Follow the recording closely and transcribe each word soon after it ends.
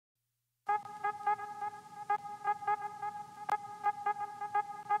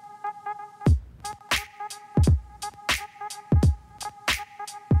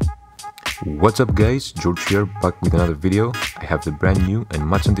What's up guys, George here, back with another video. I have the brand new and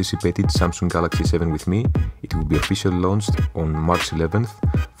much anticipated Samsung Galaxy 7 with me. It will be officially launched on March 11th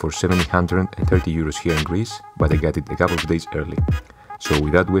for 730 euros here in Greece, but I got it a couple of days early. So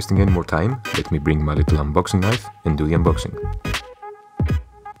without wasting any more time, let me bring my little unboxing knife and do the unboxing.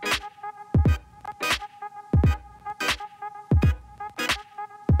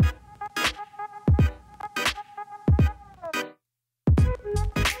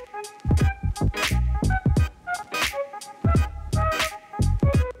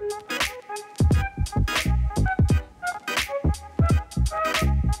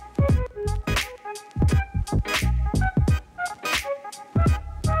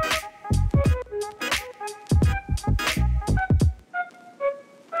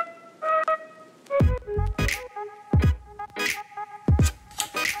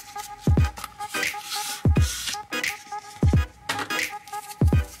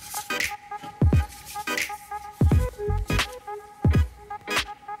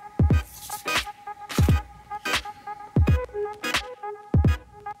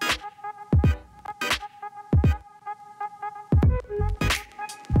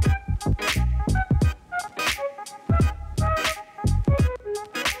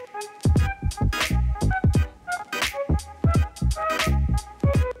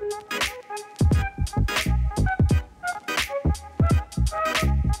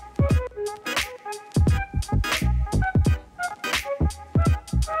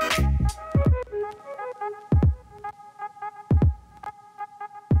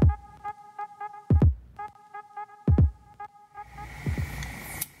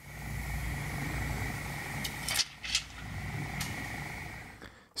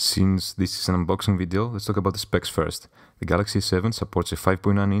 Since this is an unboxing video, let's talk about the specs first. The Galaxy S7 supports a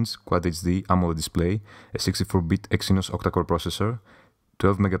 5.9-inch Quad HD AMOLED display, a 64-bit Exynos octa-core processor,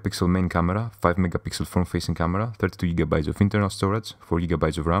 12-megapixel main camera, 5-megapixel front-facing camera, 32GB of internal storage,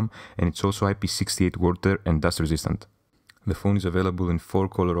 4GB of RAM, and it's also IP68 water and dust resistant. The phone is available in 4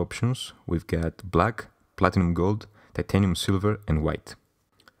 color options. We've got black, platinum gold, titanium silver, and white.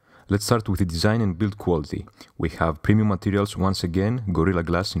 Let's start with the design and build quality. We have premium materials once again, Gorilla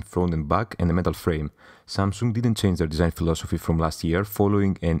Glass in front and back, and a metal frame. Samsung didn't change their design philosophy from last year,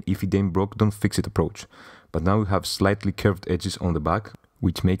 following an if it ain't broke, don't fix it approach. But now we have slightly curved edges on the back,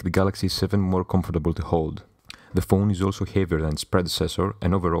 which make the Galaxy S7 more comfortable to hold. The phone is also heavier than its predecessor,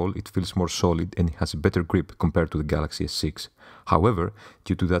 and overall it feels more solid and it has a better grip compared to the Galaxy S6. However,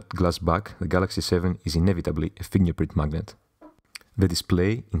 due to that glass back, the Galaxy S7 is inevitably a fingerprint magnet. The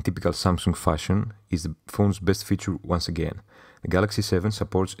display, in typical Samsung fashion, is the phone's best feature once again. The Galaxy 7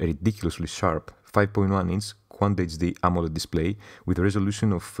 supports a ridiculously sharp 5.1-inch Quad HD AMOLED display with a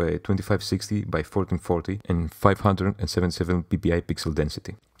resolution of 2560 by 1440 and 577 ppi pixel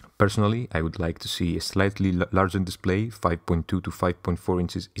density. Personally, I would like to see a slightly larger display. 5.2 to 5.4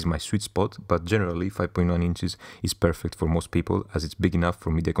 inches is my sweet spot, but generally 5.1 inches is perfect for most people as it's big enough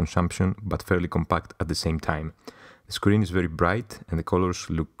for media consumption but fairly compact at the same time. The screen is very bright and the colors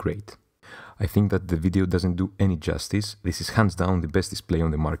look great. I think that the video doesn't do any justice. This is hands down the best display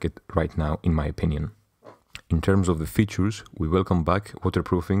on the market right now, in my opinion. In terms of the features, we welcome back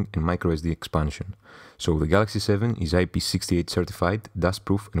waterproofing and microSD expansion. So the Galaxy 7 is IP68 certified,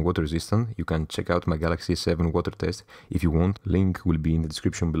 dustproof and water resistant. You can check out my Galaxy S7 water test if you want. Link will be in the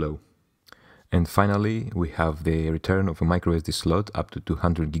description below. And finally, we have the return of a microSD slot up to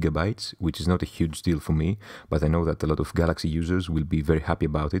 200GB, which is not a huge deal for me, but I know that a lot of Galaxy users will be very happy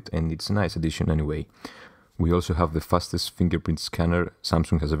about it, and it's a nice addition anyway. We also have the fastest fingerprint scanner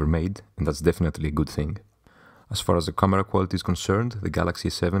Samsung has ever made, and that's definitely a good thing. As far as the camera quality is concerned, the Galaxy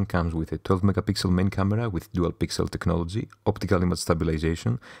S7 comes with a 12-megapixel main camera with dual pixel technology, optical image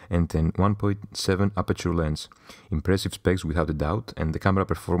stabilization, and an 1.7 aperture lens. Impressive specs without a doubt, and the camera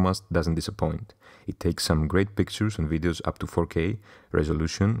performance doesn't disappoint. It takes some great pictures and videos up to 4K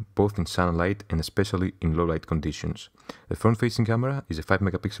resolution, both in sunlight and especially in low light conditions. The front-facing camera is a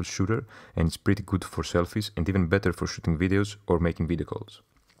 5-megapixel shooter, and it's pretty good for selfies and even better for shooting videos or making video calls.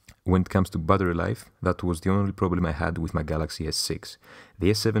 When it comes to battery life, that was the only problem I had with my Galaxy S6. The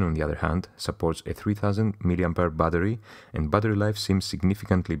S7, on the other hand, supports a 3000 mAh battery, and battery life seems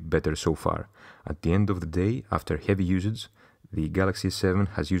significantly better so far. At the end of the day, after heavy usage, the Galaxy S7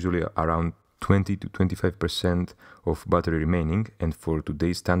 has usually around 20 to 25% of battery remaining, and for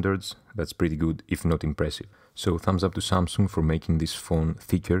today's standards, that's pretty good, if not impressive. So thumbs up to Samsung for making this phone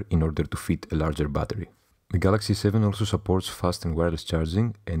thicker in order to fit a larger battery. The Galaxy 7 also supports fast and wireless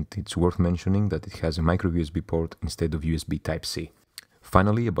charging, and it's worth mentioning that it has a micro USB port instead of USB Type-C.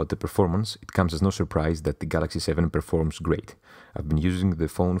 Finally, about the performance, it comes as no surprise that the Galaxy 7 performs great. I've been using the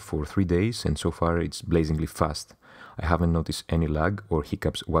phone for 3 days and so far it's blazingly fast. I haven't noticed any lag or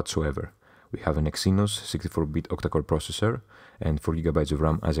hiccups whatsoever. We have an Exynos 64-bit octa-core processor and 4GB of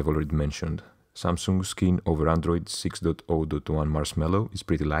RAM as I've already mentioned. Samsung's skin over Android 6.0.1 Marshmallow is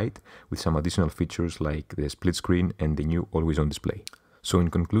pretty light, with some additional features like the split screen and the new always-on display. So in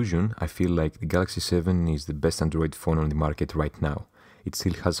conclusion, I feel like the Galaxy 7 is the best Android phone on the market right now. It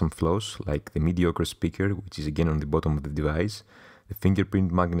still has some flaws, like the mediocre speaker, which is again on the bottom of the device, the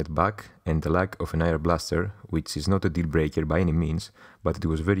fingerprint magnet back, and the lack of an IR blaster, which is not a deal breaker by any means, but it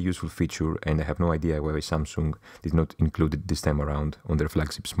was a very useful feature and I have no idea why Samsung did not include it this time around on their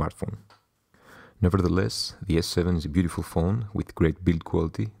flagship smartphone. Nevertheless, the S7 is a beautiful phone with great build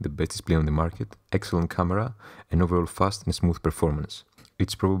quality, the best display on the market, excellent camera, and overall fast and smooth performance.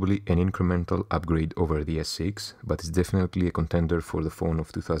 It's probably an incremental upgrade over the S6, but it's definitely a contender for the Phone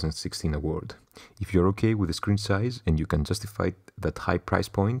of 2016 award. If you're okay with the screen size and you can justify that high price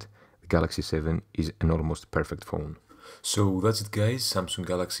point, the Galaxy 7 is an almost perfect phone. So that's it guys, Samsung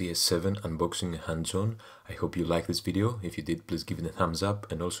Galaxy S7 unboxing and hands-on. I hope you liked this video. If you did, please give it a thumbs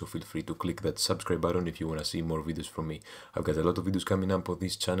up and also feel free to click that subscribe button if you want to see more videos from me. I've got a lot of videos coming up on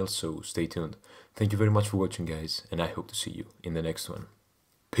this channel, so stay tuned. Thank you very much for watching guys, and I hope to see you in the next one.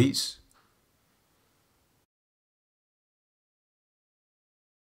 Peace!